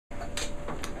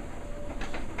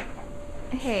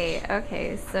Hey,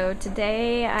 okay, so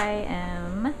today I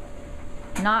am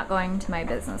not going to my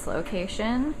business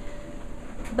location,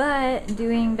 but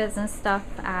doing business stuff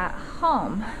at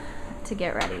home to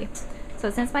get ready.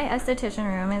 So since my esthetician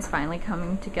room is finally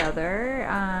coming together,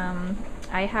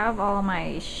 I have all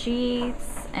my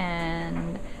sheets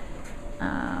and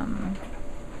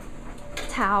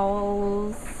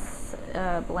towels,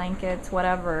 blankets,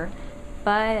 whatever,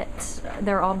 but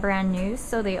they're all brand new,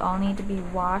 so they all need to be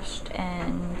washed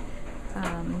and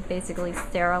basically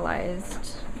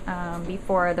sterilized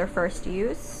before their first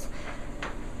use.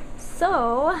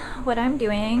 So what I'm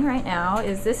doing right now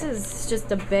is, this is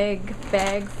just a big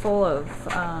bag full of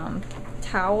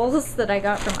towels that I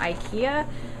got from Ikea,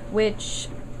 which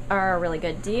are a really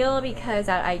good deal because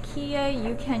at Ikea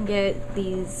you can get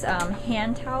these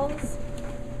hand towels,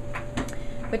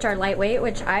 which are lightweight,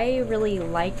 which I really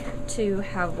like to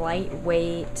have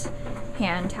lightweight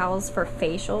hand towels for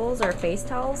facials or face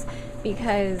towels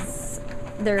because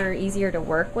they're easier to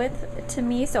work with to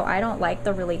me. So I don't like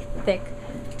the really thick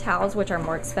towels, which are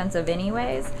more expensive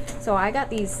anyways. So I got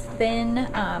these thin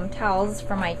towels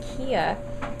from Ikea,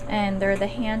 and they're the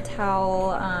hand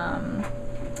towel,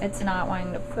 it's not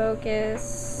wanting to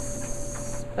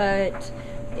focus, but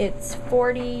it's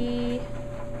 40,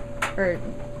 or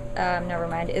never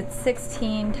mind, it's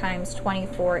 16 times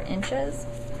 24 inches.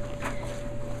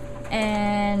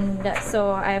 And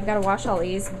so I've got to wash all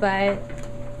these, but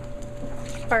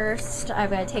first I've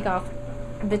got to take off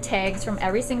the tags from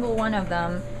every single one of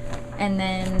them, and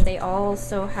then they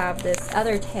also have this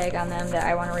other tag on them that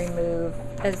I want to remove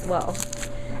as well.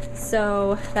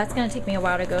 So that's going to take me a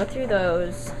while to go through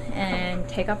those and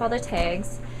take off all the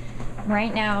tags.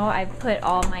 Right now I've put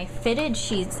all my fitted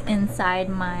sheets inside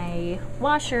my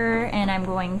washer, and I'm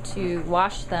going to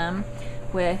wash them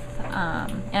with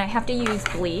and I have to use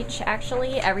bleach.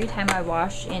 Actually, every time I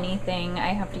wash anything I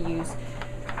have to use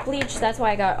bleach. That's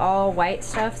why I got all white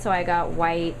stuff. So I got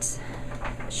white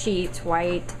sheets,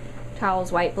 white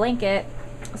towels, white blanket,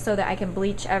 so that I can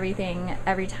bleach everything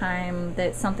every time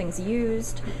that something's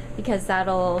used, because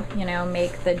that'll, you know,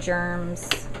 make the germs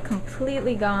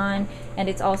completely gone. And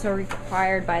it's also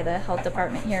required by the health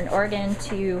department here in Oregon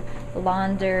to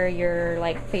launder your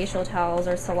like facial towels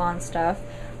or salon stuff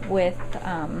with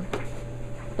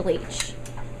bleach.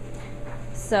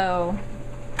 So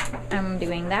I'm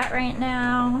doing that right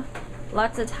now.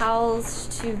 Lots of towels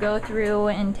to go through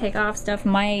and take off stuff.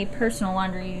 My personal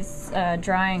laundry's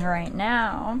drying right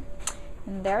now.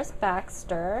 And there's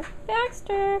Baxter.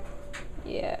 Baxter!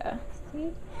 Yeah,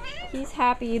 see? He's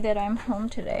happy that I'm home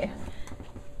today.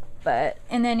 But,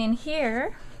 and then in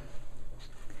here,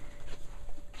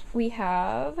 we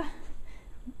have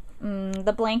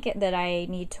the blanket that I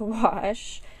need to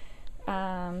wash.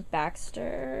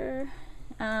 Baxter.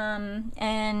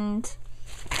 And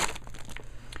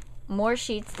more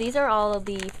sheets. These are all of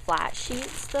the flat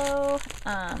sheets though.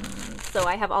 So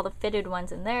I have all the fitted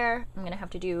ones in there. I'm gonna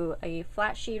have to do a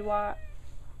flat sheet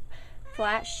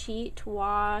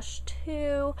wash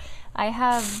too. I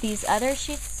have these other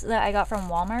sheets that I got from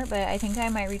Walmart, but I think I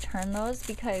might return those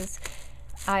because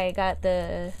I got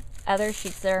the other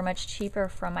sheets that are much cheaper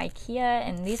from Ikea,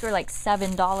 and these were like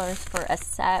 $7 for a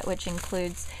set, which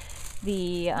includes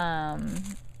the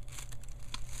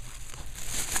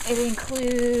it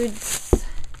includes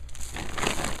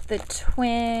the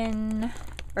twin,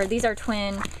 or these are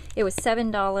twin. It was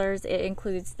 $7. It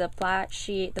includes the flat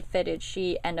sheet, the fitted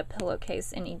sheet, and a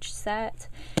pillowcase in each set,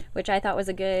 which I thought was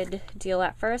a good deal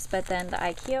at first, but then the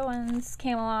Ikea ones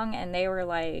came along and they were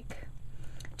like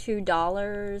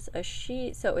 $2 a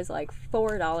sheet, so it was like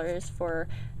 $4 for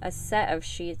a set of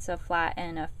sheets, a flat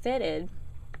and a fitted.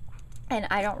 And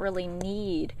I don't really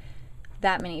need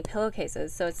that many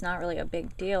pillowcases, so it's not really a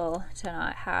big deal to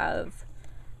not have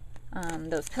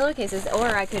those pillowcases.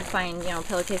 Or I could find, you know,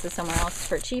 pillowcases somewhere else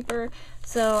for cheaper.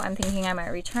 So I'm thinking I might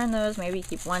return those, maybe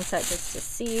keep one set just to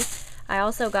see. I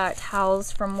also got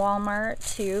towels from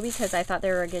Walmart too because I thought they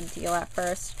were a good deal at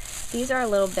first. These are a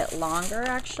little bit longer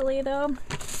actually though,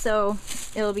 so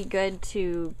it'll be good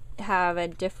to have a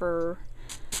different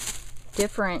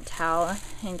towel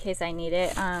in case I need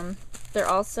it. They're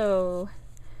also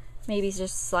maybe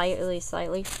just slightly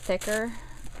thicker,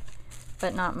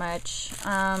 but not much.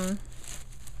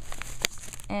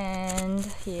 And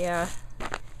yeah,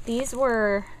 these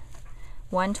were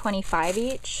 $1.25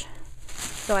 each,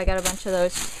 so I got a bunch of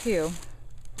those too.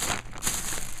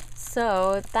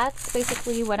 So that's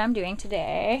basically what I'm doing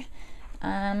today.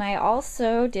 I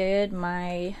also did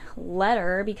my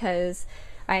letter because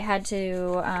I had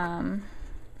to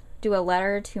do a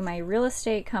letter to my real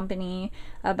estate company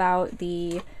about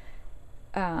the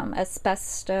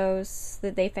asbestos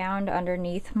that they found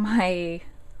underneath my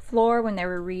floor when they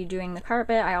were redoing the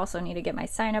carpet. I also need to get my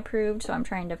sign approved, so I'm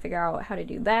trying to figure out how to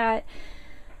do that.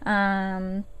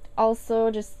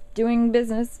 Also just doing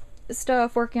business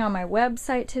stuff, working on my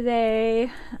website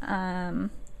today.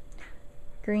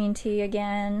 Green tea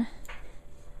again.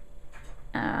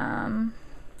 I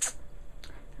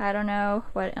don't know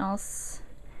what else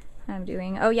I'm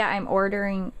doing. Oh yeah, I'm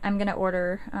gonna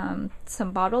order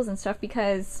some bottles and stuff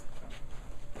because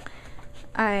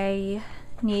I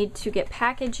need to get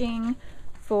packaging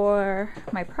for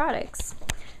my products.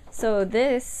 So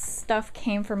this stuff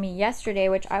came for me yesterday,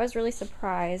 which I was really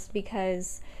surprised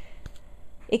because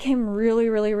it came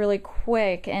really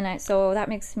quick, and so that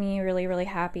makes me really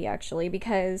happy actually,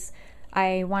 because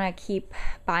I want to keep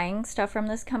buying stuff from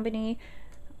this company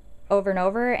over and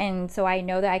over, and so I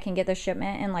know that I can get the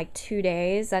shipment in like 2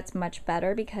 days. That's much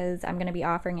better because I'm going to be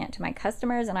offering it to my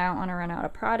customers and I don't want to run out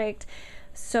of product.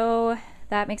 So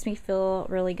that makes me feel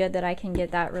really good that I can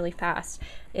get that really fast.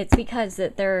 It's because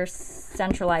that they're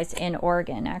centralized in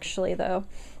Oregon actually, though.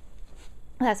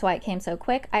 That's why it came so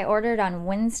quick. I ordered on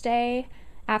Wednesday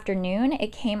afternoon.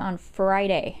 It came on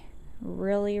Friday.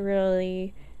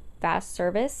 Really fast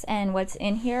service. And what's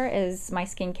in here is my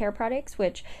skincare products,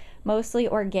 which mostly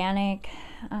organic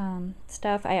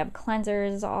stuff. I have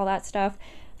cleansers, all that stuff.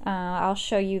 I'll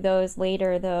show you those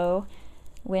later though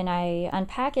when I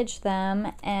unpackage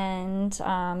them, and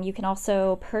you can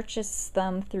also purchase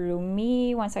them through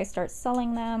me once I start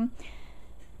selling them.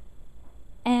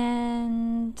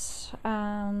 And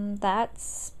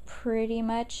that's pretty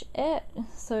much it.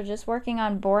 So just working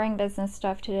on boring business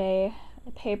stuff today,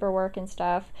 paperwork and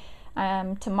stuff.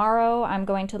 Tomorrow I'm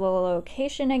going to the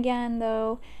location again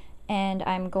though, and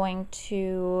I'm going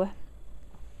to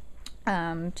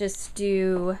just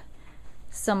do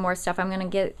some more stuff. I'm gonna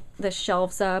get the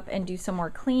shelves up and do some more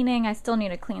cleaning. I still need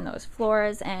to clean those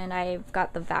floors, and I've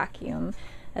got the vacuum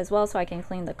as well so I can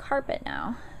clean the carpet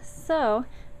now. So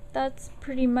that's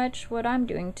pretty much what I'm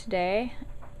doing today,